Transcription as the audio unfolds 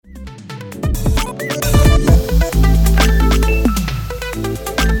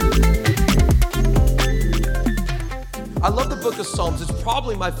Psalms. It's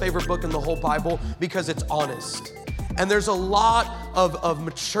probably my favorite book in the whole Bible because it's honest. And there's a lot of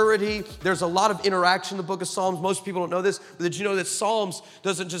maturity. There's a lot of interaction in the book of Psalms. Most people don't know this, but did you know that Psalms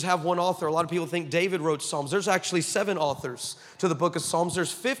doesn't just have one author? A lot of people think David wrote Psalms. There's actually 7 authors to the book of Psalms.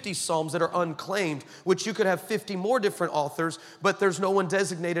 There's 50 Psalms that are unclaimed, which you could have 50 more different authors, but there's no one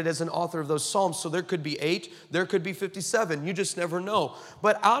designated as an author of those Psalms. So there could be 8, there could be 57. You just never know.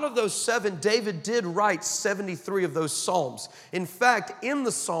 But out of those 7, David did write 73 of those Psalms. In fact, in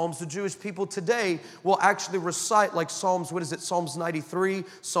the Psalms, the Jewish people today will actually recite like Psalms 93,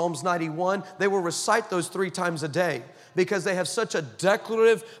 Psalms 91. They will recite those 3 times a day because they have such a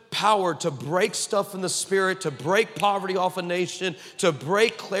declarative power to break stuff in the spirit, to break poverty off a nation, to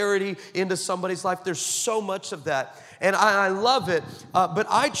break clarity into somebody's life. There's so much of that. And I love it, but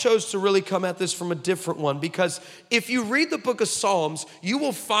I chose to really come at this from a different one because if you read the book of Psalms, you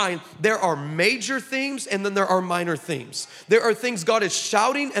will find there are major themes and then there are minor themes. There are things God is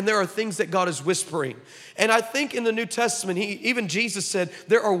shouting and there are things that God is whispering. And I think in the New Testament, even Jesus said,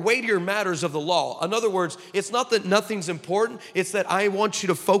 there are weightier matters of the law. In other words, it's not that nothing's important, it's that I want you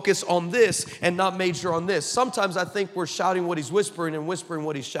to focus on this and not major on this. Sometimes I think we're shouting what he's whispering and whispering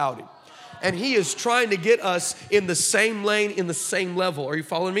what he's shouting. And he is trying to get us in the same lane, in the same level. Are you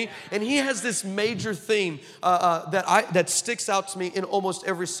following me? And he has this major theme that sticks out to me in almost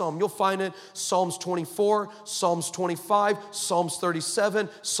every psalm. You'll find it Psalms 24, Psalms 25, Psalms 37,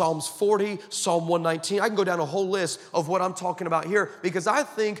 Psalms 40, Psalm 119. I can go down a whole list of what I'm talking about here because I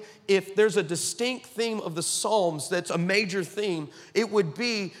think if there's a distinct theme of the Psalms that's a major theme, it would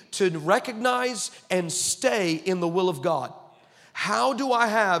be to recognize and stay in the will of God. How do I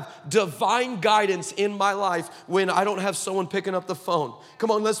have divine guidance in my life when I don't have someone picking up the phone? Come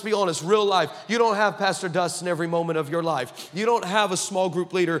on, let's be honest, real life. You don't have Pastor Dustin every moment of your life. You don't have a small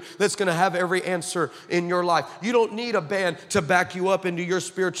group leader that's going to have every answer in your life. You don't need a band to back you up into your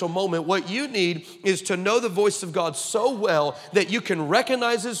spiritual moment. What you need is to know the voice of God so well that you can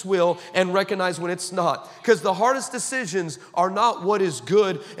recognize His will and recognize when it's not. Because the hardest decisions are not what is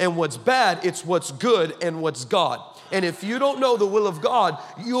good and what's bad, it's what's good and what's God. And if you don't know the will of God,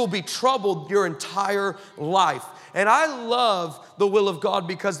 you'll be troubled your entire life. And I love the will of God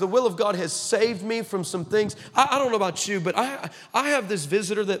because the will of God has saved me from some things. I don't know about you, but I have this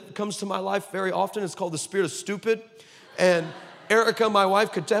visitor that comes to my life very often. It's called the spirit of stupid. And Erica, my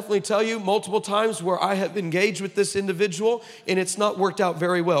wife, could definitely tell you multiple times where I have engaged with this individual and it's not worked out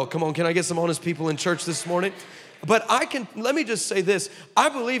very well. Come on, can I get some honest people in church this morning? But let me just say this. I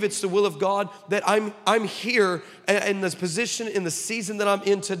believe it's the will of God that I'm here in this position, in the season that I'm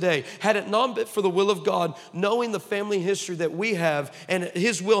in today. Had it not been for the will of God, knowing the family history that we have, and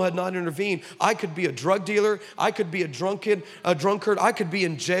His will had not intervened, I could be a drug dealer, I could be a drunkard, I could be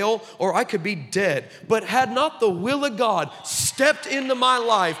in jail, or I could be dead. But had not the will of God stepped into my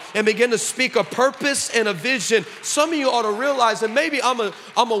life and began to speak a purpose and a vision, some of you ought to realize that maybe I'm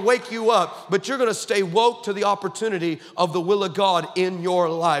gonna wake you up, but you're gonna stay woke to the opportunity of the will of God in your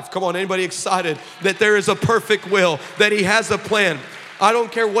life. Come on, anybody excited that there is a perfect will, that He has a plan? I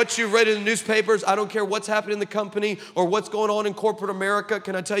don't care what you've read in the newspapers. I don't care what's happening in the company or what's going on in corporate America.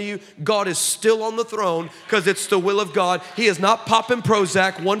 Can I tell you, God is still on the throne because it's the will of God. He is not popping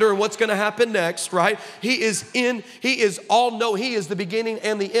Prozac, wondering what's going to happen next, right? He is all-knowing. He is the beginning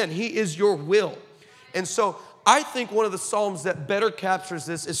and the end. He is your will. And so I think one of the Psalms that better captures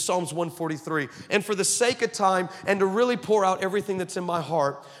this is Psalms 143. And for the sake of time and to really pour out everything that's in my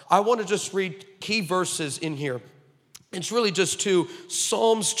heart, I want to just read key verses in here. It's really just 2,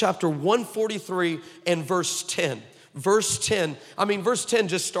 Psalms chapter 143 and verse 10. Verse 10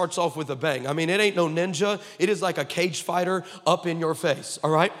 just starts off with a bang. I mean, it ain't no ninja. It is like a cage fighter up in your face,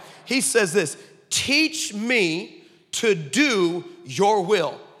 all right? He says this, teach me to do your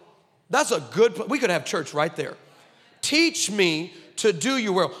will. That's a good, we could have church right there. Teach me to do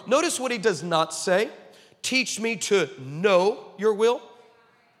your will. Notice what he does not say. Teach me to know your will.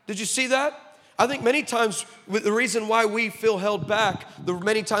 Did you see that? I think many times the reason why we feel held back, the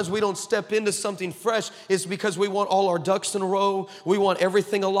many times we don't step into something fresh is because we want all our ducks in a row. We want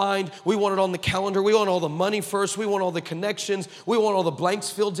everything aligned. We want it on the calendar. We want all the money first. We want all the connections. We want all the blanks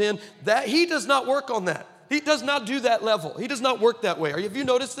filled in. That He does not work on that. He does not do that level. He does not work that way. Have you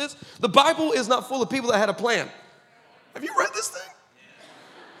noticed this? The Bible is not full of people that had a plan. Have you read this thing?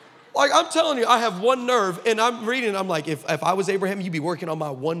 Like, I'm telling you, I have one nerve, and I'm reading, I'm like, if I was Abraham, you'd be working on my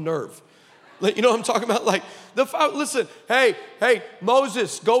one nerve. You know what I'm talking about? Like, listen, hey,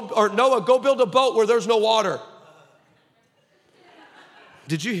 Moses, Noah, go build a boat where there's no water.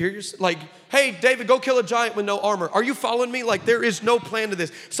 Did you hear yourself? Like, hey, David, go kill a giant with no armor. Are you following me? Like, there is no plan to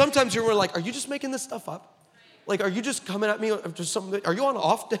this. Sometimes you're like, are you just making this stuff up? Like, are you just coming at me after something? Are you on an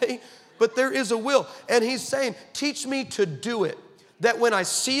off day? But there is a will. And he's saying, teach me to do it. That when I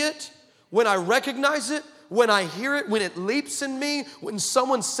see it, when I recognize it, when I hear it, when it leaps in me, when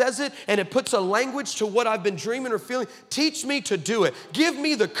someone says it and it puts a language to what I've been dreaming or feeling, teach me to do it. Give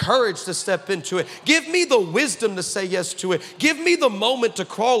me the courage to step into it. Give me the wisdom to say yes to it. Give me the moment to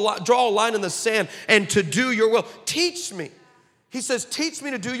draw a line in the sand and to do your will. Teach me. He says, teach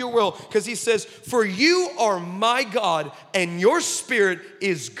me to do your will, because he says, for you are my God and your spirit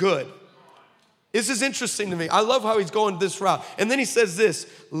is good. This is interesting to me. I love how he's going this route. And then he says this,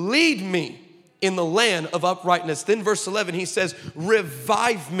 lead me in the land of uprightness. Then verse 11, he says,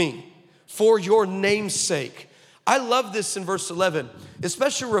 revive me for your name's sake. I love this in verse 11,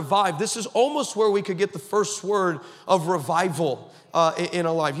 especially revive. This is almost where we could get the first word of revival in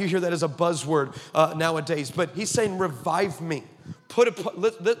our life. You hear that as a buzzword nowadays, but he's saying, revive me.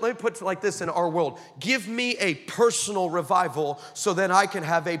 Let me put it like this in our world. Give me a personal revival so that I can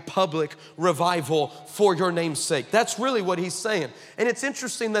have a public revival for your name's sake. That's really what he's saying. And it's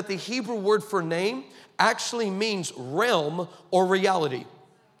interesting that the Hebrew word for name actually means realm or reality.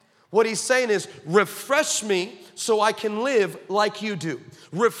 What he's saying is, refresh me so I can live like you do.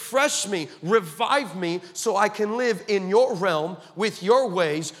 Refresh me, revive me so I can live in your realm with your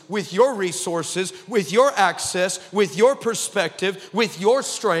ways, with your resources, with your access, with your perspective, with your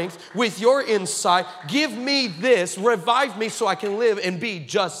strength, with your insight. Give me this, revive me so I can live and be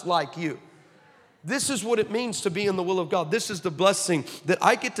just like you. This is what it means to be in the will of God. This is the blessing that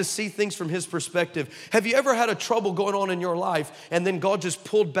I get to see things from his perspective. Have you ever had a trouble going on in your life and then God just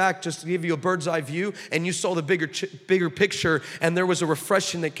pulled back just to give you a bird's eye view and you saw the bigger picture and there was a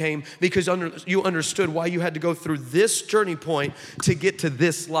refreshing that came because you understood why you had to go through this journey point to get to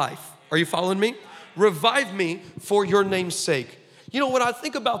this life? Are you following me? Revive me for your name's sake. You know, when I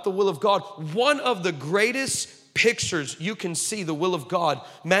think about the will of God, one of the greatest pictures you can see the will of God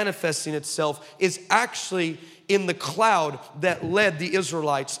manifesting itself is actually in the cloud that led the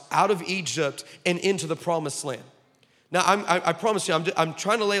Israelites out of Egypt and into the promised land. Now, I promise you, I'm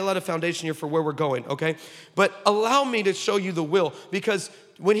trying to lay a lot of foundation here for where we're going, okay? But allow me to show you the will, because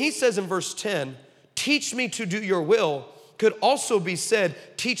when he says in verse 10, teach me to do your will, could also be said,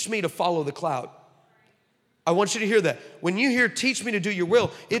 teach me to follow the cloud. I want you to hear that. When you hear teach me to do your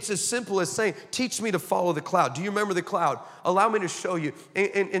will, it's as simple as saying, teach me to follow the cloud. Do you remember the cloud? Allow me to show you.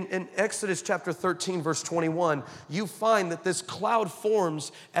 In Exodus chapter 13, verse 21, you find that this cloud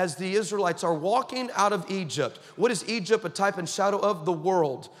forms as the Israelites are walking out of Egypt. What is Egypt? A type and shadow of the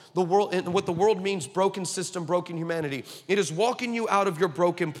world. The world, and what the world means, broken system, broken humanity. It is walking you out of your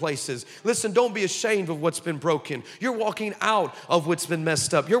broken places. Listen, don't be ashamed of what's been broken. You're walking out of what's been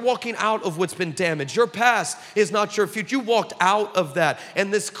messed up. You're walking out of what's been damaged. Your past is not your future. You walked out of that.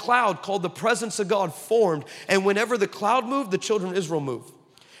 And this cloud called the presence of God formed. And whenever the cloud moved, the children of Israel moved.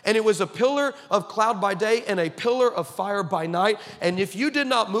 And it was a pillar of cloud by day and a pillar of fire by night. And if you did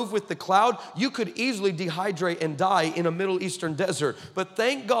not move with the cloud, you could easily dehydrate and die in a Middle Eastern desert. But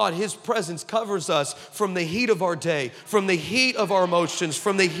thank God his presence covers us from the heat of our day, from the heat of our emotions,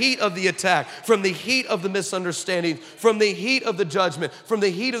 from the heat of the attack, from the heat of the misunderstanding, from the heat of the judgment, from the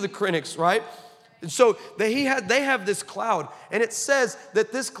heat of the critics, right? And so they have this cloud, and it says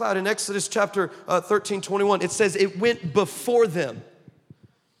that this cloud in Exodus chapter 13, 21, it says it went before them.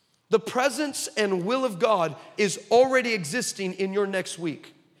 The presence and will of God is already existing in your next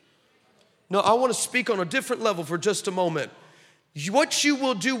week. Now, I want to speak on a different level for just a moment. What you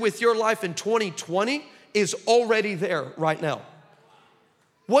will do with your life in 2020 is already there right now.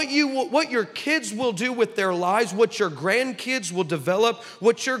 What your kids will do with their lives, what your grandkids will develop,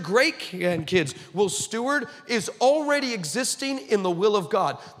 what your great-grandkids will steward is already existing in the will of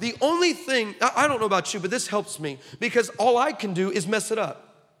God. The only thing, I don't know about you, but this helps me because all I can do is mess it up.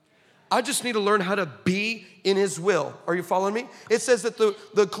 I just need to learn how to be in his will. Are you following me? It says that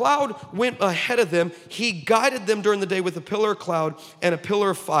the cloud went ahead of them. He guided them during the day with a pillar of cloud and a pillar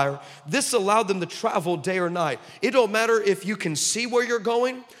of fire. This allowed them to travel day or night. It don't matter if you can see where you're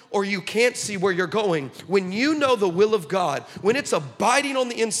going or you can't see where you're going. When you know the will of God, when it's abiding on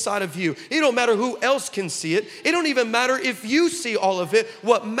the inside of you, it don't matter who else can see it. It don't even matter if you see all of it.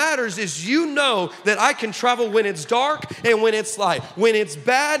 What matters is you know that I can travel when it's dark and when it's light, when it's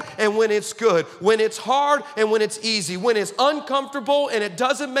bad and when it's good, when it's hard and when it's easy, when it's uncomfortable and it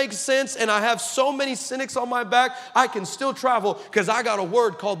doesn't make sense and I have so many cynics on my back, I can still travel because I got a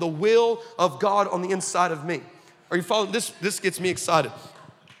word called the will of God on the inside of me. Are you following? This gets me excited.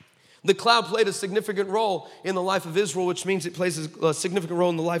 The cloud played a significant role in the life of Israel, which means it plays a significant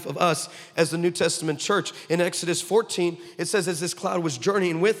role in the life of us as the New Testament church. In Exodus 14, it says, as this cloud was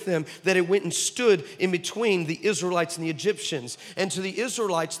journeying with them, that it went and stood in between the Israelites and the Egyptians. And to the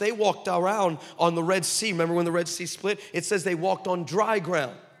Israelites, they walked around on the Red Sea. Remember when the Red Sea split? It says they walked on dry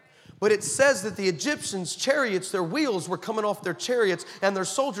ground. But it says that the Egyptians' chariots, their wheels were coming off their chariots, and their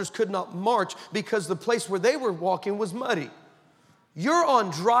soldiers could not march because the place where they were walking was muddy. You're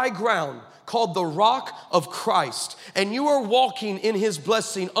on dry ground called the rock of Christ, and you are walking in his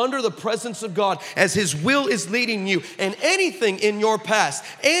blessing under the presence of God as his will is leading you. And anything in your past,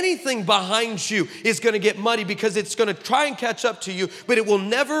 anything behind you is going to get muddy because it's going to try and catch up to you, but it will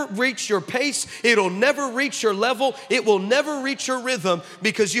never reach your pace. It'll never reach your level. It will never reach your rhythm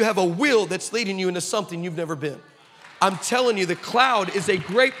because you have a will that's leading you into something you've never been. I'm telling you, the cloud is a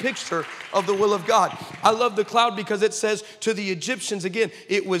great picture of the will of God. I love the cloud because it says to the Egyptians, again,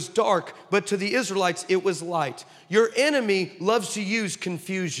 it was dark, but to the Israelites, it was light. Your enemy loves to use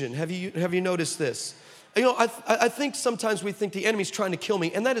confusion. Have you noticed this? You know, I think sometimes we think the enemy's trying to kill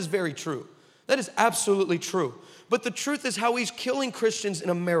me, and that is very true. That is absolutely true. But the truth is how he's killing Christians in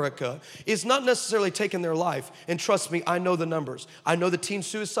America is not necessarily taking their life. And trust me, I know the numbers. I know the teen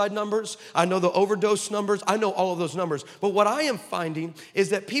suicide numbers. I know the overdose numbers. I know all of those numbers. But what I am finding is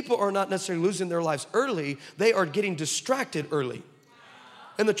that people are not necessarily losing their lives early. They are getting distracted early.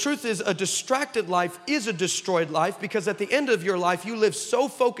 And the truth is a distracted life is a destroyed life because at the end of your life, you live so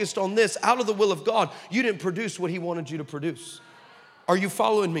focused on this out of the will of God, you didn't produce what he wanted you to produce. Are you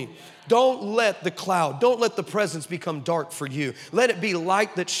following me? Don't let the cloud, don't let the presence become dark for you. Let it be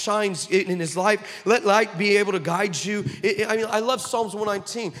light that shines in his life. Let light be able to guide you. I love Psalms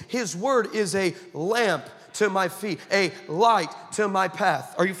 119. His word is a lamp to my feet, a light to my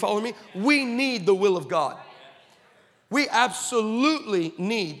path. Are you following me? We need the will of God. We absolutely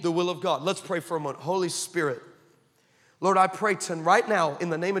need the will of God. Let's pray for a moment. Holy Spirit, Lord, I pray right now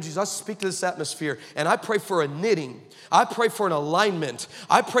in the name of Jesus, I speak to this atmosphere and I pray for a knitting. I pray for an alignment.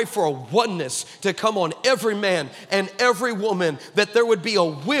 I pray for a oneness to come on every man and every woman, that there would be a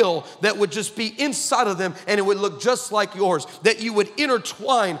will that would just be inside of them and it would look just like yours, that you would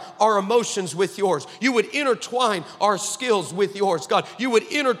intertwine our emotions with yours. You would intertwine our skills with yours, God. You would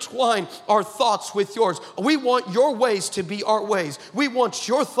intertwine our thoughts with yours. We want your ways to be our ways. We want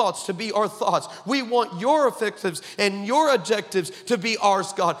your thoughts to be our thoughts. We want your objectives and your objectives to be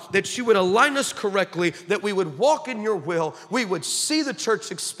ours, God, that you would align us correctly, that we would walk in your will. We would see the church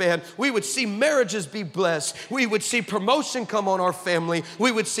expand. We would see marriages be blessed. We would see promotion come on our family.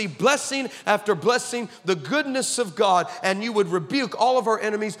 We would see blessing after blessing, the goodness of God, and you would rebuke all of our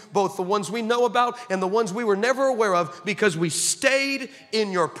enemies, both the ones we know about and the ones we were never aware of, because we stayed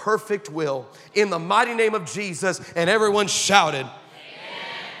in your perfect will. In the mighty name of Jesus, and everyone shouted,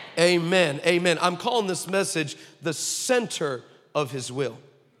 Amen. Amen. Amen. I'm calling this message the center of his will.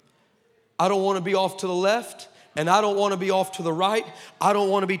 I don't want to be off to the left, and I don't want to be off to the right. I don't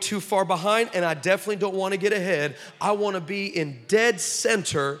want to be too far behind, and I definitely don't want to get ahead. I want to be in dead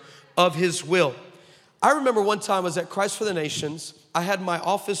center of his will. I remember one time I was at Christ for the Nations. I had my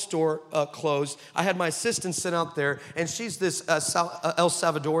office door closed. I had my assistant sit out there, and she's this El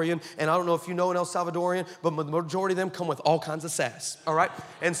Salvadorian, and I don't know if you know an El Salvadorian, but the majority of them come with all kinds of sass, all right?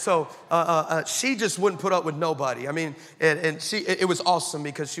 And so she just wouldn't put up with nobody. I mean, it was awesome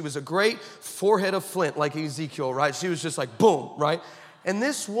because she was a great forehead of flint like Ezekiel, right? She was just like, boom, right? And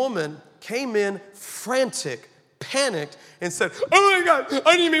this woman came in frantic, panicked, and said, oh my God,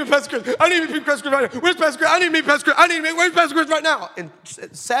 I need to meet with Pastor Chris. I need to meet with Pastor Chris right now. Where's Pastor Chris? I need to meet Pastor Chris. I need to meet, where's Pastor Chris right now? And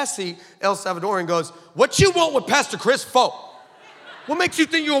sassy El Salvadorian goes, what you want with Pastor Chris for? What makes you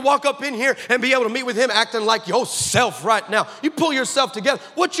think you'll walk up in here and be able to meet with him acting like yourself right now? You pull yourself together.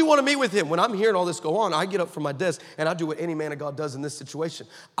 What you want to meet with him? When I'm hearing all this go on, I get up from my desk and I do what any man of God does in this situation.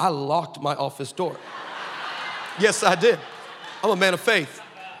 I locked my office door. Yes, I did. I'm a man of faith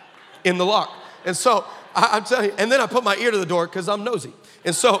in the lock. And so I'm telling you, and then I put my ear to the door because I'm nosy.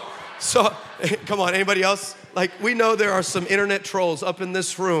 And so, come on, anybody else? Like, we know there are some internet trolls up in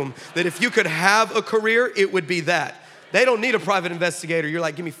this room that if you could have a career, it would be that. They don't need a private investigator. You're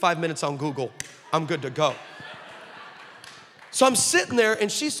like, give me 5 minutes on Google. I'm good to go. So I'm sitting there, and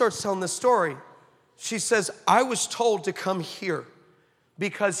she starts telling this story. She says, I was told to come here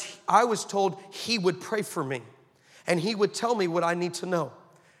because I was told he would pray for me, and he would tell me what I need to know.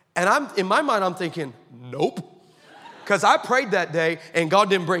 And in my mind, I'm thinking, nope. Because I prayed that day, and God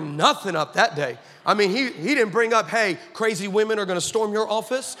didn't bring nothing up that day. I mean, he didn't bring up, hey, crazy women are going to storm your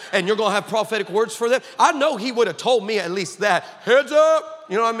office, and you're going to have prophetic words for them. I know he would have told me at least that. Heads up.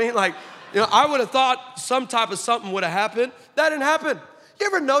 You know what I mean? Like, I would have thought some type of something would have happened. That didn't happen. You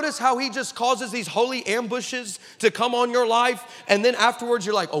ever notice how he just causes these holy ambushes to come on your life? And then afterwards,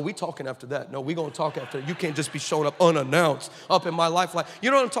 you're like, oh, we talking after that. No, we going to talk after that. You can't just be showing up unannounced up in my life. You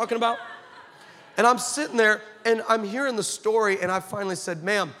know what I'm talking about? And I'm sitting there, and I'm hearing the story, and I finally said,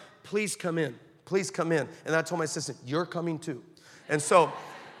 ma'am, please come in. Please come in. And I told my assistant, you're coming too. And so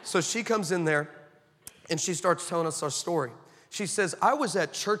she comes in there, and she starts telling us our story. She says, I was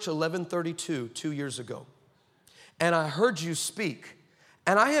at church 1132 2 years ago, and I heard you speak.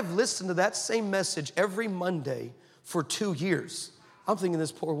 And I have listened to that same message every Monday for 2 years. I'm thinking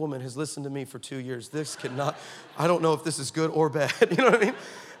this poor woman has listened to me for 2 years. This cannot, I don't know if this is good or bad. You know what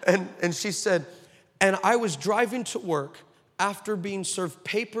I mean? And she said, and I was driving to work after being served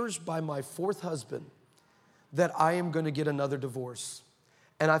papers by my fourth husband that I am going to get another divorce.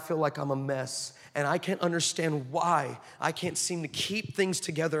 And I feel like I'm a mess. And I can't understand why I can't seem to keep things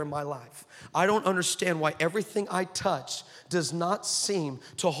together in my life. I don't understand why everything I touch does not seem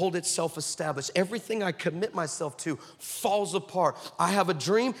to hold itself established. Everything I commit myself to falls apart. I have a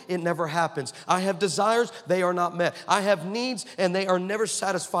dream, it never happens. I have desires, they are not met. I have needs, and they are never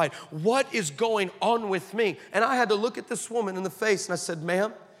satisfied. What is going on with me? And I had to look at this woman in the face, and I said,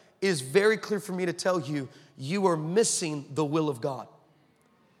 ma'am, it is very clear for me to tell you, you are missing the will of God.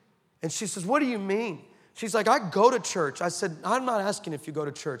 And she says, what do you mean? She's like, I go to church. I said, I'm not asking if you go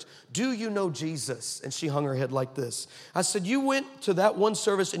to church. Do you know Jesus? And she hung her head like this. I said, you went to that one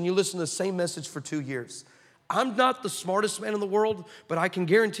service and you listened to the same message for 2 years. I'm not the smartest man in the world, but I can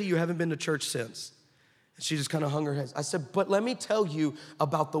guarantee you haven't been to church since. And she just kind of hung her head. I said, but let me tell you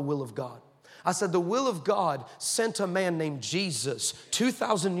about the will of God. I said, the will of God sent a man named Jesus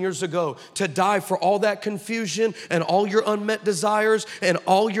 2,000 years ago to die for all that confusion and all your unmet desires and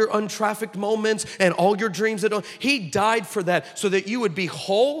all your untrafficked moments and all your dreams. He died for that so that you would be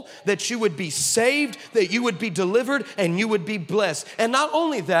whole, that you would be saved, that you would be delivered, and you would be blessed. And not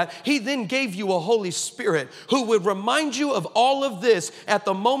only that, he then gave you a Holy Spirit who would remind you of all of this at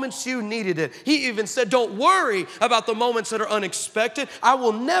the moments you needed it. He even said, don't worry about the moments that are unexpected. I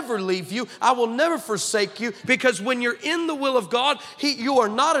will never leave you. I will never forsake you, because when you're in the will of God, you are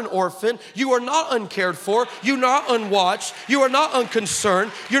not an orphan. You are not uncared for. You're not unwatched. You are not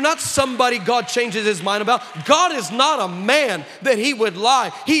unconcerned. You're not somebody God changes his mind about. God is not a man that he would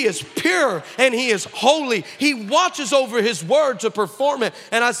lie. He is pure and he is holy. He watches over his word to perform it.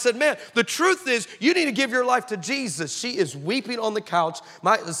 And I said, man, the truth is you need to give your life to Jesus. She is weeping on the couch.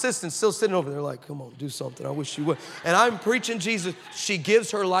 My assistant's still sitting over there like, come on, do something. I wish you would. And I'm preaching Jesus. She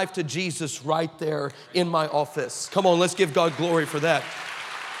gives her life to Jesus right there in my office. Come on, let's give God glory for that.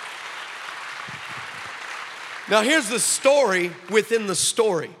 Now here's the story within the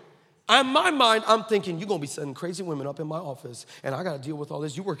story. In my mind, I'm thinking, you're going to be sending crazy women up in my office, and I got to deal with all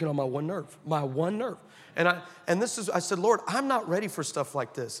this. You're working on my one nerve. And I said, Lord, I'm not ready for stuff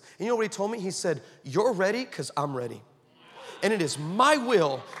like this. And you know what he told me? He said, you're ready because I'm ready. And it is my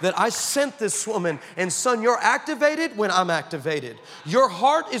will that I sent this woman. And son, you're activated when I'm activated. Your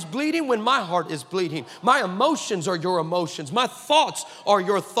heart is bleeding when my heart is bleeding. My emotions are your emotions. My thoughts are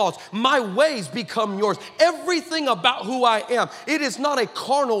your thoughts. My ways become yours. Everything about who I am. It is not a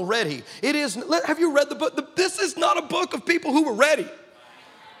carnal ready. It is, have you read the book? This is not a book of people who were ready.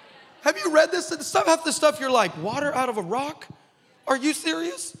 Have you read this? Half the stuff you're like, water out of a rock? Are you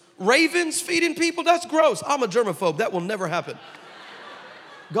serious? Ravens feeding people? That's gross. I'm a germaphobe. That will never happen.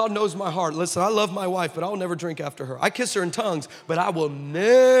 God knows my heart. Listen, I love my wife, but I'll never drink after her. I kiss her in tongues, but I will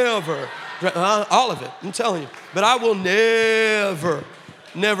never, all of it, I'm telling you, but I will never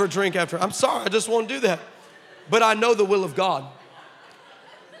drink after her. I'm sorry, I just won't do that. But I know the will of God.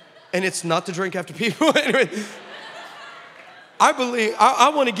 And it's not to drink after people. Anyway,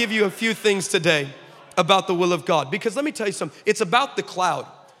 I want to give you a few things today about the will of God, because let me tell you something. It's about the cloud.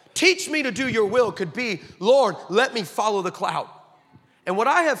 Teach me to do your will could be, Lord, let me follow the cloud. And what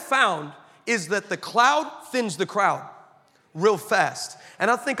I have found is that the cloud thins the crowd real fast.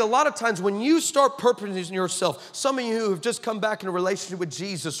 And I think a lot of times when you start purposing yourself, some of you who have just come back in a relationship with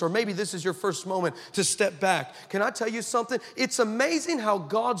Jesus, or maybe this is your first moment to step back, can I tell you something? It's amazing how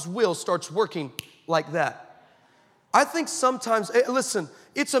God's will starts working like that. I think sometimes, listen,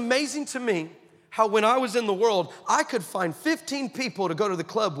 it's amazing to me how when I was in the world, I could find 15 people to go to the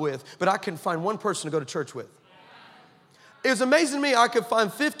club with, but I couldn't find one person to go to church with. It was amazing to me. I could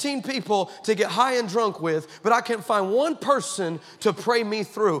find 15 people to get high and drunk with, but I can't find one person to pray me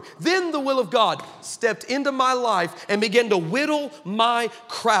through. Then the will of God stepped into my life and began to whittle my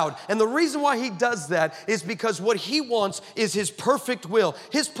crowd. And the reason why he does that is because what he wants is his perfect will.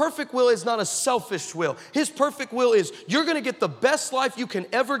 His perfect will is not a selfish will. His perfect will is you're going to get the best life you can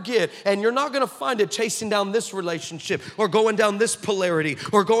ever get, and you're not going to find it chasing down this relationship or going down this polarity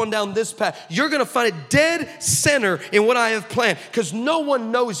or going down this path. You're going to find it dead center in what I have planned, because no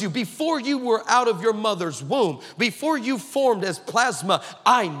one knows you. Before you were out of your mother's womb, before you formed as plasma,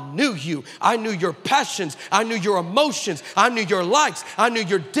 I knew you. I knew your passions. I knew your emotions. I knew your likes. I knew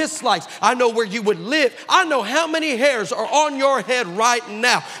your dislikes. I know where you would live. I know how many hairs are on your head right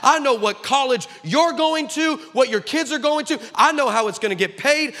now. I know what college you're going to, what your kids are going to. I know how it's going to get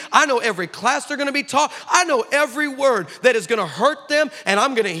paid. I know every class they're going to be taught. I know every word that is going to hurt them, and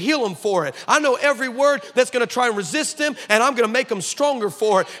I'm going to heal them for it. I know every word that's going to try and resist them, and I'm going to make them stronger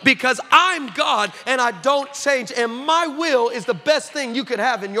for it, because I'm God and I don't change, and my will is the best thing you could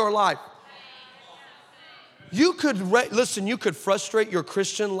have in your life. You could, listen, you could frustrate your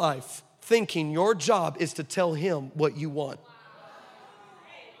Christian life thinking your job is to tell him what you want.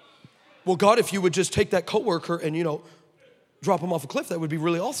 Well, God, if you would just take that coworker and, drop him off a cliff, that would be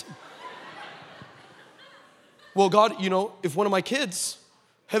really awesome. Well, God, if one of my kids,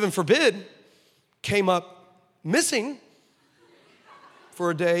 heaven forbid, came up missing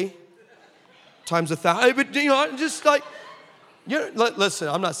for a day, times 1,000, but just like, listen,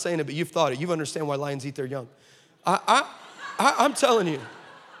 I'm not saying it, but you've thought it. You understand why lions eat their young. I'm telling you.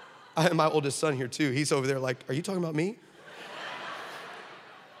 I have my oldest son here too. He's over there like, are you talking about me?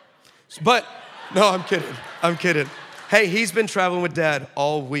 But, no, I'm kidding. Hey, he's been traveling with dad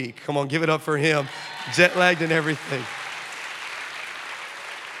all week. Come on, give it up for him. Jet lagged and everything.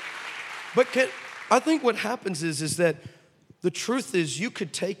 But I think what happens is that the truth is you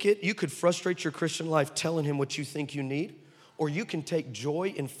could take it, you could frustrate your Christian life telling him what you think you need, or you can take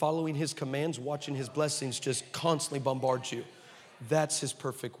joy in following his commands, watching his blessings just constantly bombard you. That's his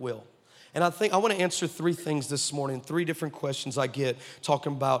perfect will. And I want to answer three things this morning, three different questions I get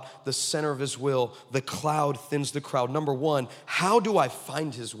talking about the center of his will. The cloud thins the crowd. Number one, how do I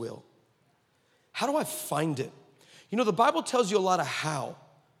find his will? How do I find it? The Bible tells you a lot of how,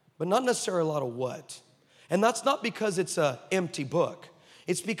 but not necessarily a lot of what. And that's not because it's an empty book.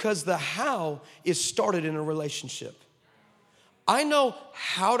 It's because the how is started in a relationship. I know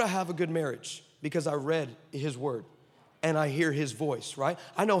how to have a good marriage because I read his word and I hear his voice, right?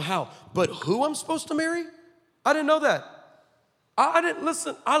 I know how, but who I'm supposed to marry? I didn't know that. I didn't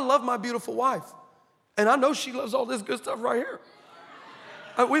listen. I love my beautiful wife, and I know she loves all this good stuff right here.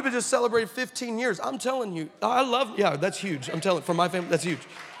 We've been just celebrating 15 years. I'm telling you, that's huge. I'm telling, for my family, that's huge,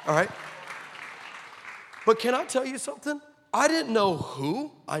 all right? But can I tell you something? I didn't know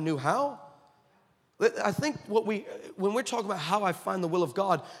who, I knew how. I think when we're talking about how I find the will of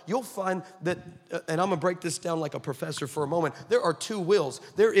God, you'll find that, and I'm gonna break this down like a professor for a moment, there are two wills.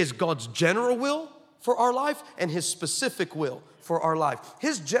 There is God's general will for our life and his specific will for our life.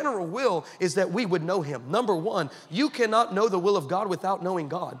 His general will is that we would know him. Number one, you cannot know the will of God without knowing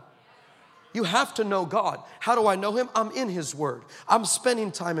God. You have to know God. How do I know him? I'm in his word. I'm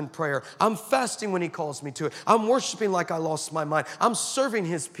spending time in prayer. I'm fasting when he calls me to it. I'm worshiping like I lost my mind. I'm serving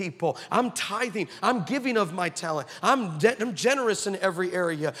his people. I'm tithing. I'm giving of my talent. I'm generous in every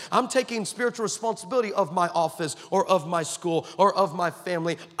area. I'm taking spiritual responsibility of my office or of my school or of my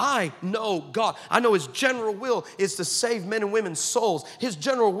family. I know God. I know his general will is to save men and women's souls. His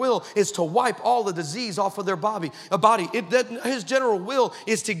general will is to wipe all the disease off of their body. His general will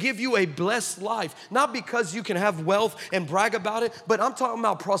is to give you a blessed life, not because you can have wealth and brag about it, but I'm talking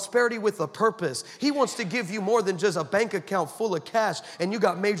about prosperity with a purpose. He wants to give you more than just a bank account full of cash and you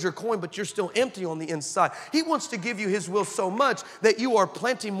got major coin, but you're still empty on the inside. He wants to give you his will so much that you are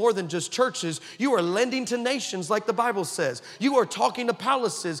planting more than just churches. You are lending to nations like the Bible says. You are talking to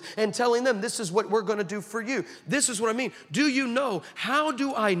palaces and telling them, this is what we're going to do for you. This is what I mean. Do you know? How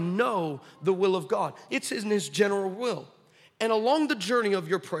do I know the will of God? It's in his general will. And along the journey of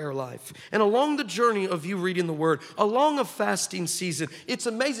your prayer life, and along the journey of you reading the word, along a fasting season, it's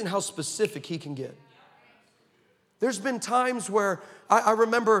amazing how specific he can get. There's been times where I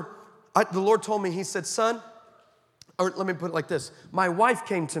remember the Lord told me, he said, son, or let me put it like this. My wife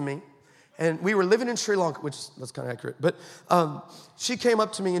came to me, and we were living in Sri Lanka, which that's kind of accurate, but she came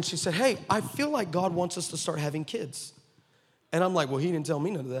up to me and she said, hey, I feel like God wants us to start having kids. And I'm like, well, he didn't tell me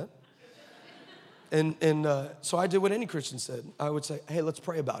none of that. And so I did what any Christian said. I would say, hey, let's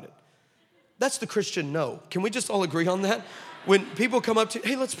pray about it. That's the Christian no. Can we just all agree on that? When people come up to,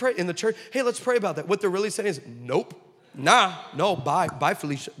 hey, let's pray in the church, hey, let's pray about that. What they're really saying is, nope. Nah, no, bye,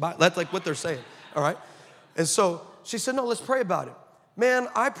 Felicia. Bye. That's like what they're saying, all right? And so she said, no, let's pray about it. Man,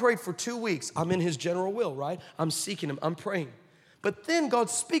 I prayed for 2 weeks. I'm in his general will, right? I'm seeking him, I'm praying. But then God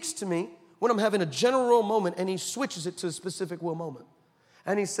speaks to me when I'm having a general will moment, and he switches it to a specific will moment.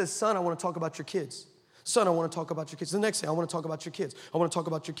 And he says, son, I want to talk about your kids. Son, I want to talk about your kids. The next day, I want to talk about your kids. I want to talk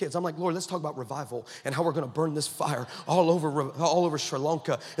about your kids. I'm like, Lord, let's talk about revival and how we're going to burn this fire all over Sri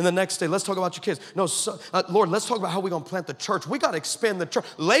Lanka. And the next day, let's talk about your kids. No, son, Lord, let's talk about how we're going to plant the church. We got to expand the church.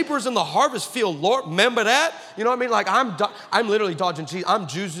 Laborers in the harvest field, Lord, remember that? You know what I mean? Like I'm literally dodging Jesus. I'm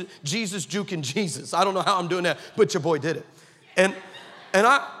Jesus juking Jesus. I don't know how I'm doing that, but your boy did it. And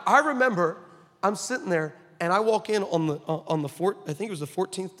I remember I'm sitting there, and I walk in on the I think it was the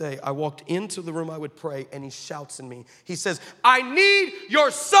 14th day, I walked into the room I would pray, and he shouts in me. He says, I need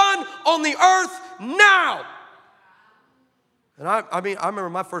your son on the earth now. And I mean, I remember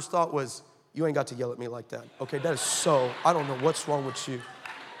my first thought was, you ain't got to yell at me like that. Okay, that is so, I don't know what's wrong with you.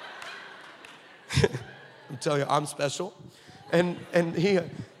 I'm telling you, I'm special. And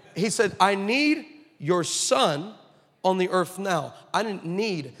he said, I need your son on the earth now. I didn't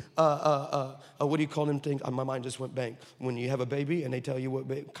need what do you call them things? My mind just went bang. When you have a baby and they tell you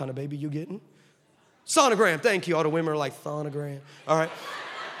what kind of baby you getting? Sonogram, thank you. All the women are like, sonogram. All right.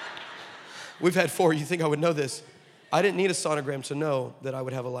 We've had 4, you think I would know this. I didn't need a sonogram to know that I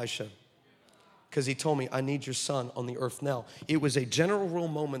would have Elisha. Because he told me, I need your son on the earth now. It was a general will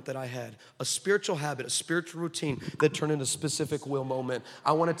moment that I had, a spiritual habit, a spiritual routine that turned into a specific will moment.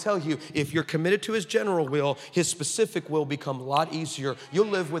 I want to tell you, if you're committed to his general will, his specific will become a lot easier. You'll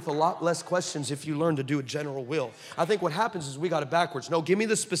live with a lot less questions if you learn to do a general will. I think what happens is we got it backwards. No, give me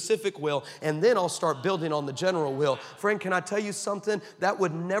the specific will, and then I'll start building on the general will. Friend, can I tell you something? That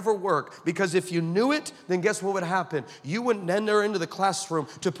would never work, because if you knew it, then guess what would happen? You wouldn't enter into the classroom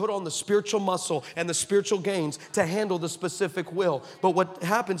to put on the spiritual muscle and the spiritual gains to handle the specific will. But what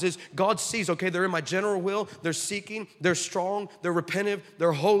happens is God sees, okay, they're in my general will, they're seeking, they're strong, they're repentive,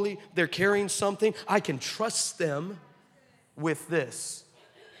 they're holy, they're carrying something. I can trust them with this.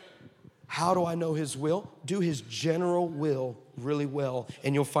 How do I know his will? Do his general will really well,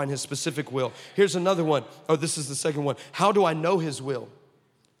 and you'll find his specific will. Here's another one. Oh, this is the second one. How do I know his will?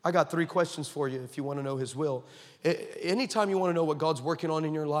 I got 3 questions for you if you want to know his will. Anytime you want to know what God's working on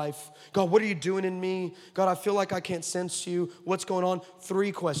in your life, God, what are you doing in me? God, I feel like I can't sense you. What's going on?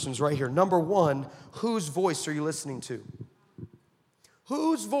 3 questions right here. Number 1, whose voice are you listening to?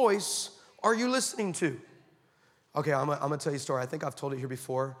 Whose voice are you listening to? Okay, I'm going to tell you a story. I think I've told it here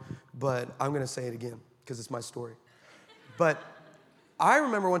before, but I'm going to say it again because it's my story. But I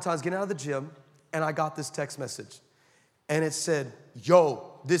remember one time I was getting out of the gym, and I got this text message. And it said,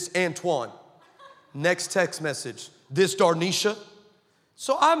 yo, this Antoine. Next text message, this Darnisha.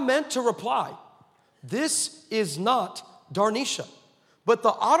 So I meant to reply, this is not Darnisha. But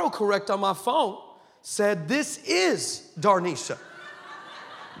the autocorrect on my phone said, this is Darnisha.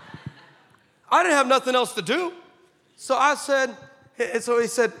 I didn't have nothing else to do. So I said, it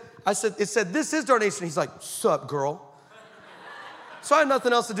said, this is Darnisha. And he's like, sup, girl? So I had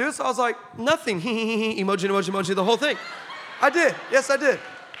nothing else to do. So I was like, nothing. Emoji, the whole thing. I did. Yes, I did.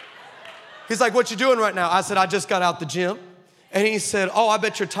 He's like, what you doing right now? I said, I just got out the gym. And he said, oh, I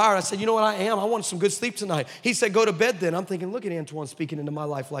bet you're tired. I said, you know what, I am. I want some good sleep tonight. He said, go to bed then. I'm thinking, look at Antoine speaking into my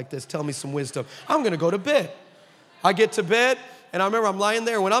life like this. Tell me some wisdom. I'm going to go to bed. I get to bed, and I remember I'm lying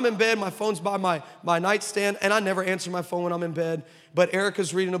there. When I'm in bed, my phone's by my nightstand, and I never answer my phone when I'm in bed. But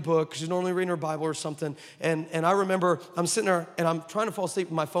Erica's reading a book. She's normally reading her Bible or something. And I remember I'm sitting there, and I'm trying to fall asleep,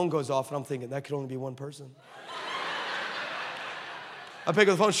 and my phone goes off, and I'm thinking, that could only be one person. I pick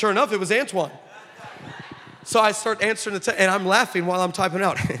up the phone. Sure enough, it was Antoine. So I start answering the text, and I'm laughing while I'm typing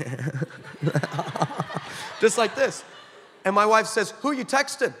out. Just like this. And my wife says, who are you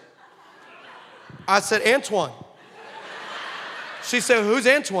texting? I said, Antoine. She said, who's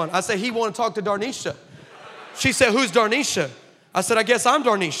Antoine? I said, he want to talk to Darnisha. She said, who's Darnisha? I said, I guess I'm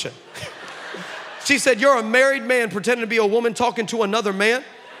Darnisha. She said, you're a married man pretending to be a woman talking to another man?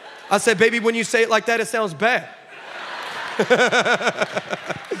 I said, baby, when you say it like that, it sounds bad.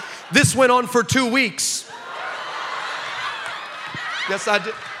 This went on for 2 weeks. Yes, I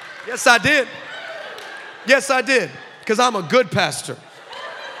did. Yes, I did. Yes, I did. Because I'm a good pastor.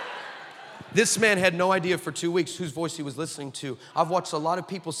 This man had no idea for 2 weeks whose voice he was listening to. I've watched a lot of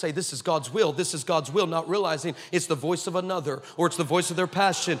people say, this is God's will, not realizing it's the voice of another, or it's the voice of their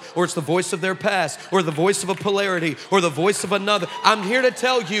passion, or it's the voice of their past, or the voice of a polarity, or the voice of another. I'm here to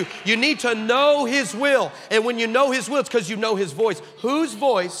tell you, you need to know his will. And when you know his will, it's because you know his voice. Whose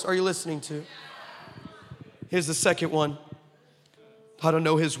voice are you listening to? Here's the second one. How to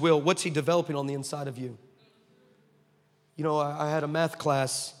know his will. What's he developing on the inside of you? You know, I had a math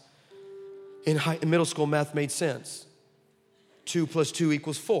class in middle school. Math made sense. 2 plus 2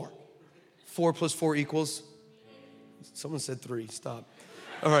 equals 4. 4 plus 4 equals, someone said 3, stop.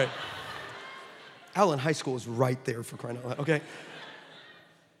 All right. Allen High School is right there, for crying out loud, okay?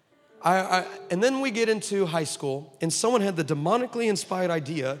 And then we get into high school, and someone had the demonically inspired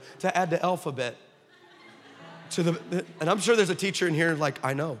idea to add the alphabet to and I'm sure there's a teacher in here like,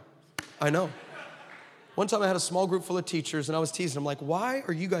 I know. One time I had a small group full of teachers, and I was teasing them like, why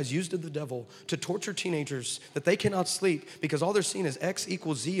are you guys used of the devil to torture teenagers that they cannot sleep because all they're seeing is X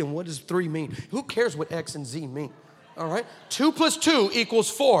equals Z, and what does 3 mean? Who cares what X and Z mean? All right? 2 plus 2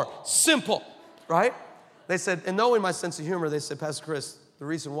 equals 4. Simple, right? They said, and knowing my sense of humor, they said, Pastor Chris, the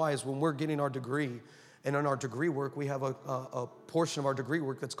reason why is when we're getting our degree, and in our degree work, we have a portion of our degree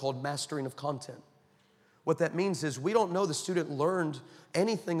work that's called mastering of content. What that means is we don't know the student learned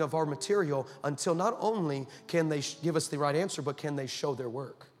anything of our material until not only can they give us the right answer, but can they show their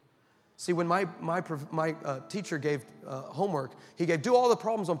work. See, when my teacher gave homework, he gave, do all the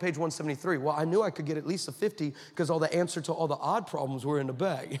problems on page 173. Well, I knew I could get at least a 50 because all the answer to all the odd problems were in the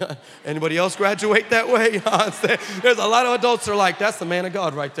bag. Anybody else graduate that way? There's a lot of adults that are like, that's the man of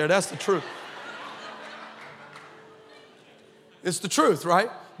God right there. That's the truth. It's the truth, right?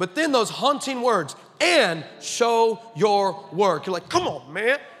 But then those haunting words, and show your work. You're like, come on,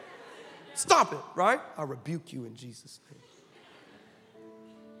 man. Stop it, right? I rebuke you in Jesus' name.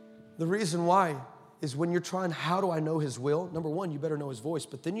 The reason why is when you're trying, how do I know his will? Number one, you better know his voice,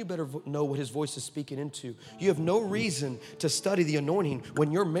 but then you better know what his voice is speaking into. You have no reason to study the anointing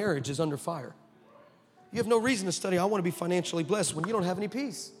when your marriage is under fire. You have no reason to study, I want to be financially blessed, when you don't have any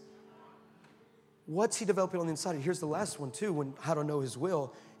peace. What's he developing on the inside? Here's the last one too, when how to know his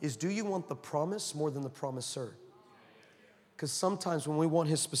will, is do you want the promise more than the promiser? Because sometimes when we want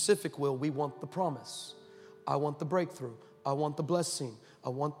his specific will, we want the promise. I want the breakthrough. I want the blessing. I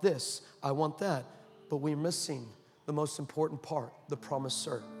want this. I want that. But we're missing the most important part, the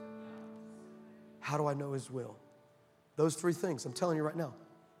promiser. How do I know his will? Those 3 things, I'm telling you right now.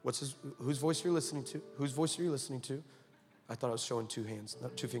 Whose voice are you listening to? Whose voice are you listening to? I thought I was showing 2 hands,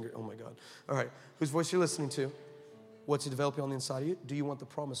 not 2 fingers. Oh my God. All right. Whose voice are you listening to? What's he developing on the inside of you? Do you want the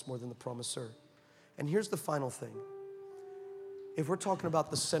promise more than the promiser? And here's the final thing. If we're talking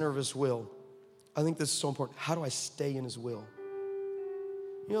about the center of his will, I think this is so important. How do I stay in his will?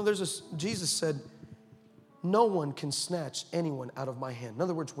 You know, Jesus said, no one can snatch anyone out of my hand. In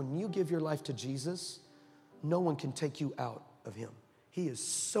other words, when you give your life to Jesus, no one can take you out of him. He is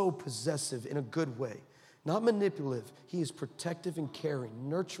so possessive in a good way. Not manipulative. He is protective and caring,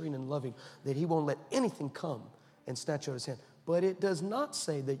 nurturing and loving, that he won't let anything come and snatch out of his hand. But it does not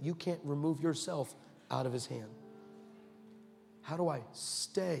say that you can't remove yourself out of his hand. How do I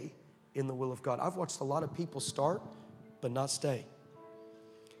stay in the will of God? I've watched a lot of people start, but not stay.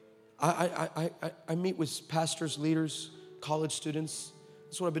 I meet with pastors, leaders, college students.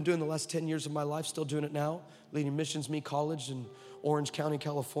 That's what I've been doing the last 10 years of my life, still doing it now, leading Missions Me College in Orange County,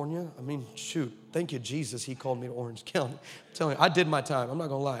 California. I mean, shoot, thank you, Jesus, he called me to Orange County. I'm telling you, I did my time. I'm not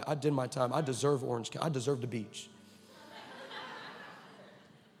gonna lie, I did my time. I deserve Orange County. I deserve the beach.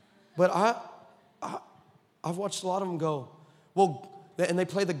 But I've watched a lot of them go, well, and they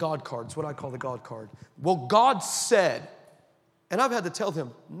play the God card. It's what I call the God card. Well, God said, and I've had to tell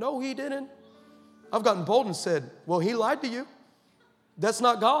them, no, he didn't. I've gotten bold and said, well, he lied to you. That's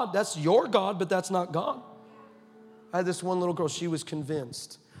not God. That's your God, but that's not God. I had this one little girl, she was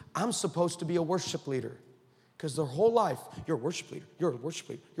convinced, I'm supposed to be a worship leader. Because their whole life, you're a worship leader, you're a worship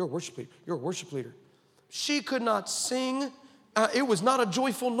leader, you're a worship leader, you're a worship leader. She could not sing. It was not a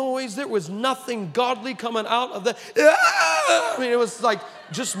joyful noise. There was nothing godly coming out of the, I mean, it was like,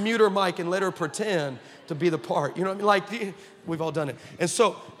 just mute her mic and let her pretend to be the part. You know what I mean? Like, we've all done it. And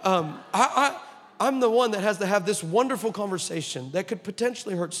so I'm the one that has to have this wonderful conversation that could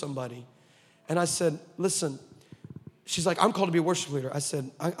potentially hurt somebody. And I said, listen, she's like, I'm called to be a worship leader. I said,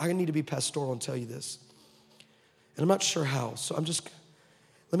 I need to be pastoral and tell you this. And I'm not sure how, so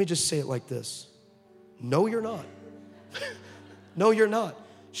let me just say it like this. No, you're not. No, you're not.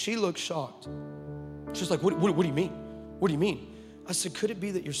 She looked shocked. She's like, what do you mean? What do you mean? I said, could it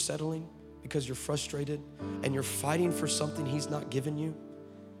be that you're settling because you're frustrated and you're fighting for something he's not given you?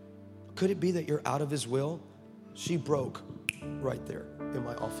 Could it be that you're out of his will? She broke right there in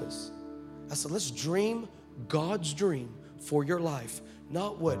my office. I said, let's dream God's dream for your life.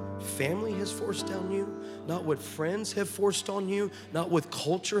 Not what family has forced down you, not what friends have forced on you, not what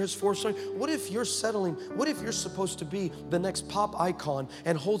culture has forced on you. What if you're settling? What if you're supposed to be the next pop icon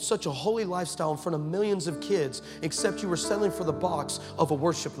and hold such a holy lifestyle in front of millions of kids, except you were settling for the box of a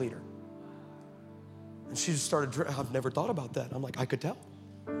worship leader? And she just started, I've never thought about that. I'm like, I could tell.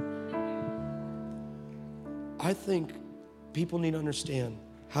 I think people need to understand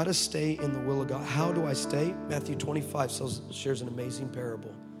how to stay in the will of God. How do I stay? Matthew 25 shares an amazing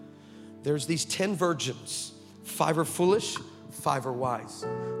parable. There's these 10 virgins. 5 are foolish, 5 are wise.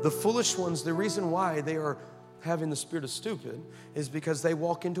 The foolish ones, the reason why they are having the spirit of stupid is because they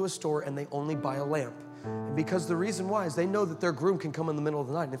walk into a store and they only buy a lamp. And because the reason why is they know that their groom can come in the middle of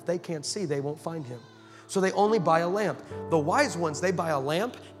the night, and if they can't see, they won't find him. So they only buy a lamp. The wise ones, they buy a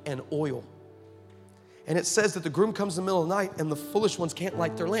lamp and oil. And it says that the groom comes in the middle of the night and the foolish ones can't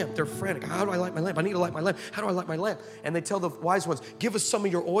light their lamp. They're frantic. How do I light my lamp? I need to light my lamp. How do I light my lamp? And they tell the wise ones, give us some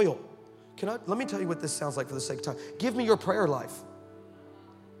of your oil. Let me tell you what this sounds like for the sake of time. Give me your prayer life.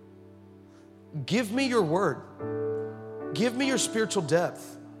 Give me your word. Give me your spiritual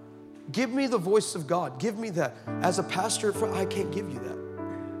depth. Give me the voice of God. Give me that. As a pastor, I can't give you that.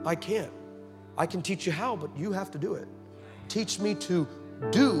 I can't. I can teach you how, but you have to do it. Teach me to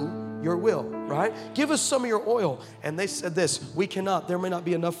do your will, right? Give us some of your oil. And they said this, we cannot, there may not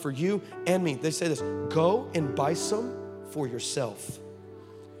be enough for you and me. They say this, go and buy some for yourself.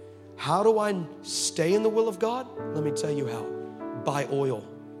 How do I stay in the will of God? Let me tell you how. Buy oil.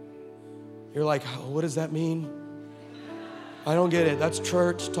 You're like, oh, what does that mean? I don't get it. That's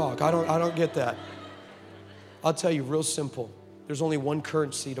church talk. I don't get that. I'll tell you real simple. There's only one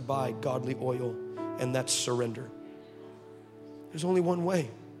currency to buy godly oil, and that's surrender. There's only one way.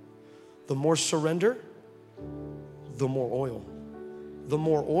 The more surrender, the more oil. The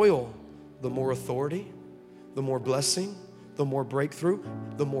more oil, the more authority, the more blessing, the more breakthrough,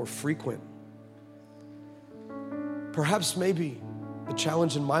 the more frequent. Perhaps maybe the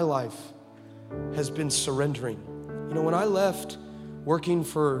challenge in my life has been surrendering. You know, when I left working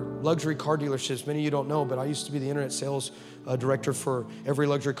for luxury car dealerships, many of you don't know, but I used to be the internet sales director for every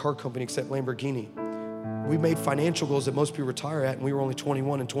luxury car company except Lamborghini. We made financial goals that most people retire at, and we were only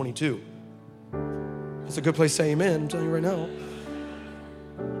 21 and 22. That's a good place to say amen, I'm telling you right now.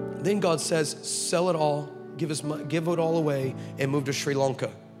 Then God says, sell it all, give it all away, and move to Sri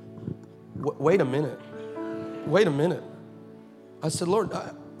Lanka. Wait a minute. I said, Lord,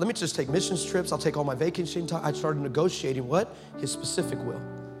 let me just take missions trips. I'll take all my vacation time. I started negotiating what? His specific will.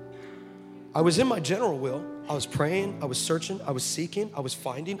 I was in my general will. I was praying, I was searching, I was seeking, I was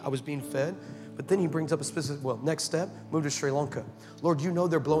finding, I was being fed. But then he brings up a specific will. Next step, move to Sri Lanka. Lord, you know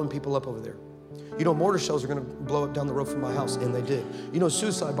they're blowing people up over there. You know mortar shells are gonna blow up down the road from my house, and they did. You know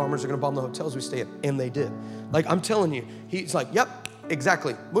suicide bombers are gonna bomb the hotels we stay in, and they did. Like, I'm telling you, he's like, yep,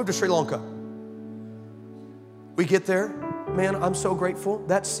 exactly, move to Sri Lanka. We get there, man, I'm so grateful.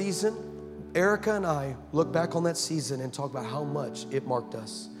 That season, Erica and I look back on that season and talk about how much it marked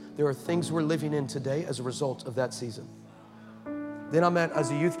us. There are things we're living in today as a result of that season. Then as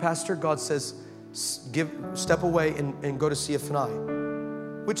a youth pastor, God says, step away and go to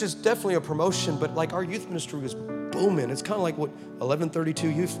CFNI, which is definitely a promotion, but like our youth ministry was booming. It's kind of like what 1132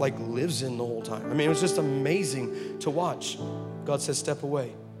 Youth like lives in the whole time. I mean, it was just amazing to watch. God says, step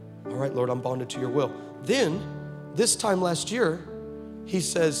away. All right, Lord, I'm bonded to your will. Then, this time last year, he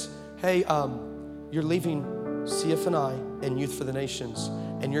says, hey, you're leaving CFNI and Youth for the Nations,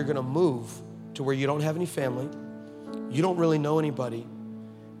 and you're gonna move to where you don't have any family, you don't really know anybody,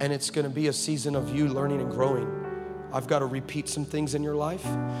 and it's gonna be a season of you learning and growing. I've got to repeat some things in your life,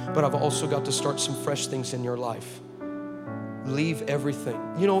 but I've also got to start some fresh things in your life. Leave everything.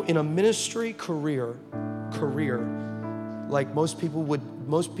 You know, in a ministry career, like most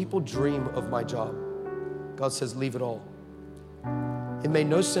people dream of my job. God says, leave it all. It made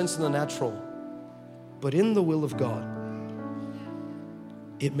no sense in the natural, but in the will of God,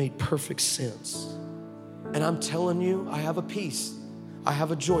 it made perfect sense. And I'm telling you, I have a peace. I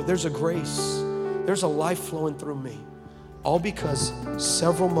have a joy. There's a grace. There's a life flowing through me. All because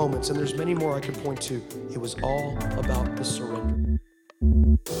several moments, and there's many more I could point to, it was all about the surrender.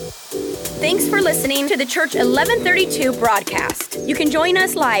 Thanks for listening to the Church 1132 broadcast. You can join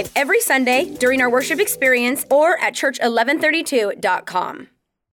us live every Sunday during our worship experience or at church1132.com.